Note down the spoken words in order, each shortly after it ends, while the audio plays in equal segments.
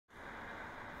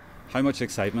How much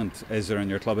excitement is there in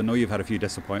your club? I know you've had a few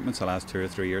disappointments the last 2 or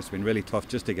 3 years. It's been really tough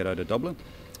just to get out of Dublin.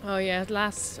 Oh yeah,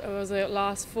 last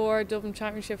 4 Dublin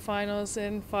Championship finals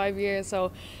in 5 years,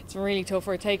 so it's been really tough.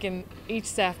 We're taking each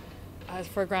step as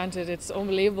for granted. It's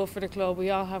unbelievable for the club. We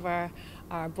all have our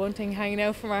bunting hanging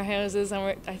out from our houses,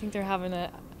 and I think they're having a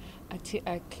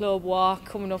club walk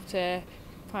coming up to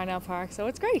Parnell Park, so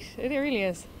it's great. It really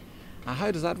is.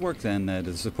 How does that work then?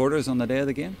 The supporters on the day of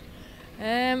the game?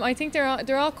 I think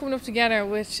they're all coming up together,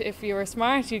 which if you were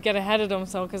smart you'd get ahead of them,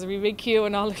 so because there'd be a big queue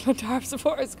and all the Clontarf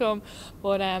supporters come.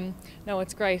 But no,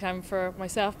 it's great. For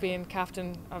myself being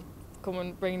captain, I've come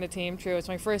and bringing the team through. It's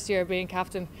my first year being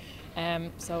captain,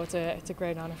 so it's a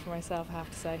great honour for myself, I have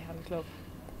to say, and the club.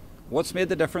 What's made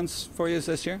the difference for you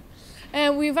this year?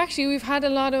 We've had a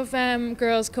lot of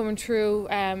girls coming through,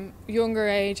 younger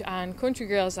age, and country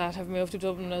girls that have moved to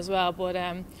Dublin as well. But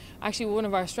actually, one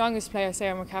of our strongest players,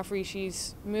 Sarah McCaffrey,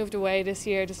 she's moved away this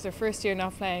year. This is her first year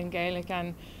not playing Gaelic,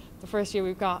 and the first year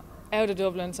we've got out of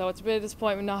Dublin. So it's a bit of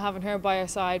disappointment not having her by our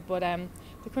side. But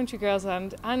the country girls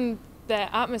and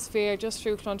the atmosphere just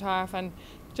through Clontarf, and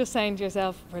just saying to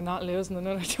yourself, we're not losing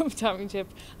another Dublin Championship,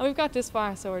 and we've got this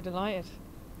far, so we're delighted.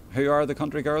 Who are the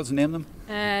country girls? Name them.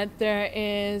 There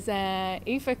is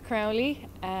Aoife Crowley,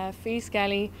 Fee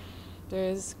Skelly,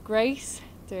 there's Grace,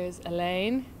 there's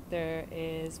Elaine, there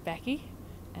is Becky,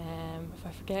 if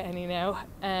I forget any now.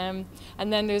 And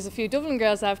then there's a few Dublin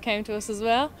girls that have came to us as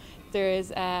well. There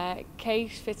is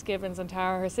Kate Fitzgibbons and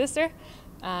Tara, her sister,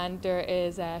 and there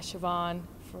is Siobhan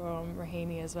from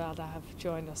Raheny as well that have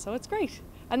joined us, so it's great.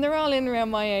 And they're all in around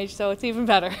my age, so it's even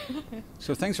better.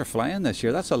 So things are flying this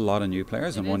year. That's a lot of new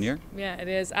players in 1 year. Yeah, it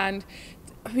is. And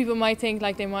people might think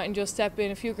like they mightn't just step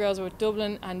in. A few girls are with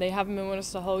Dublin and they haven't been with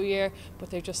us the whole year,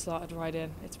 but they've just slotted right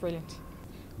in. It's brilliant.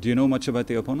 Do you know much about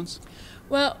the opponents?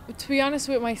 Well, to be honest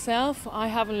with myself, I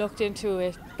haven't looked into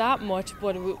it that much,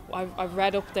 but I've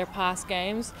read up their past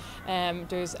games.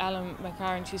 There's Ellen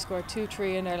McCarran, she scored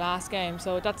 2-3 in their last game,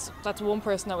 so that's one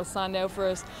person that would stand out for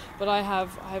us. But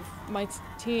my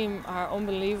team are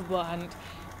unbelievable, and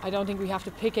I don't think we have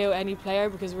to pick out any player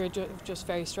because we're just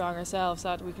very strong ourselves,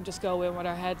 that we can just go in with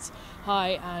our heads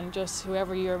high and just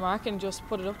whoever you're marking, just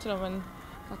put it up to them, and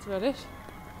that's about it.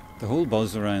 The whole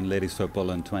buzz around ladies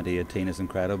football in 2018 is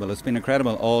incredible. It's been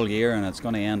incredible all year, and it's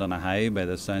going to end on a high by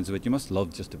the sounds of it. You must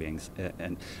love just being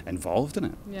involved in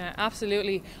it. Yeah,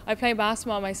 absolutely. I play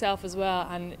basketball myself as well,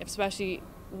 and especially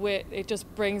it just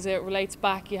relates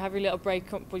back. You have your little break,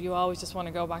 but you always just want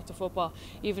to go back to football.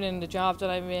 Even in the job that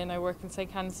I'm in, I work in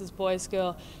St. Candice's boys'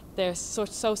 school. They're so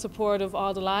supportive.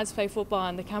 All the lads play football,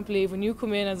 and they can't believe when you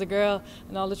come in as a girl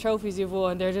and all the trophies you've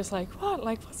won. They're just like, what?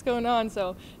 Like, what's going on?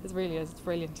 So it really is. It's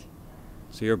brilliant.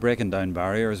 So you're breaking down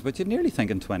barriers, but you'd nearly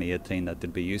think in 2018 that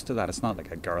they'd be used to that. It's not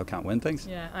like a girl can't win things.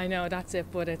 Yeah, I know, that's it,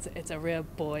 but it's a real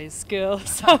boys' school,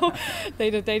 so they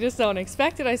just don't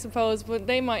expect it, I suppose. But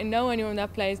they might know anyone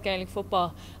that plays Gaelic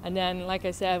football. And then, like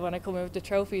I said, when I come in with the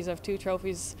trophies, I have 2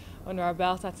 trophies under our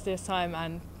belt at this time,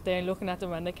 and they're looking at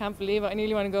them and they can't believe it. I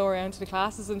nearly want to go around to the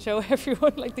classes and show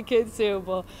everyone like the kids do,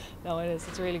 but no,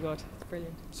 it's really good. It's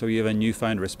brilliant. So you have a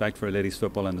newfound respect for ladies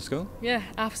football in the school? Yeah,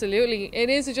 absolutely.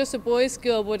 It is just a boys'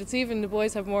 school, but it's even the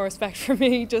boys have more respect for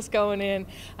me just going in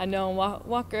and knowing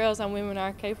what girls and women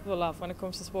are capable of when it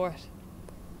comes to sport.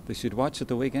 They should watch at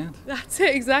the weekend. That's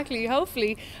it, exactly.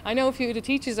 Hopefully. I know a few of the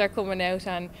teachers are coming out,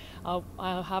 and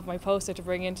I'll have my poster to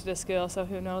bring into the school, so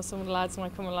who knows, some of the lads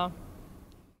might come along.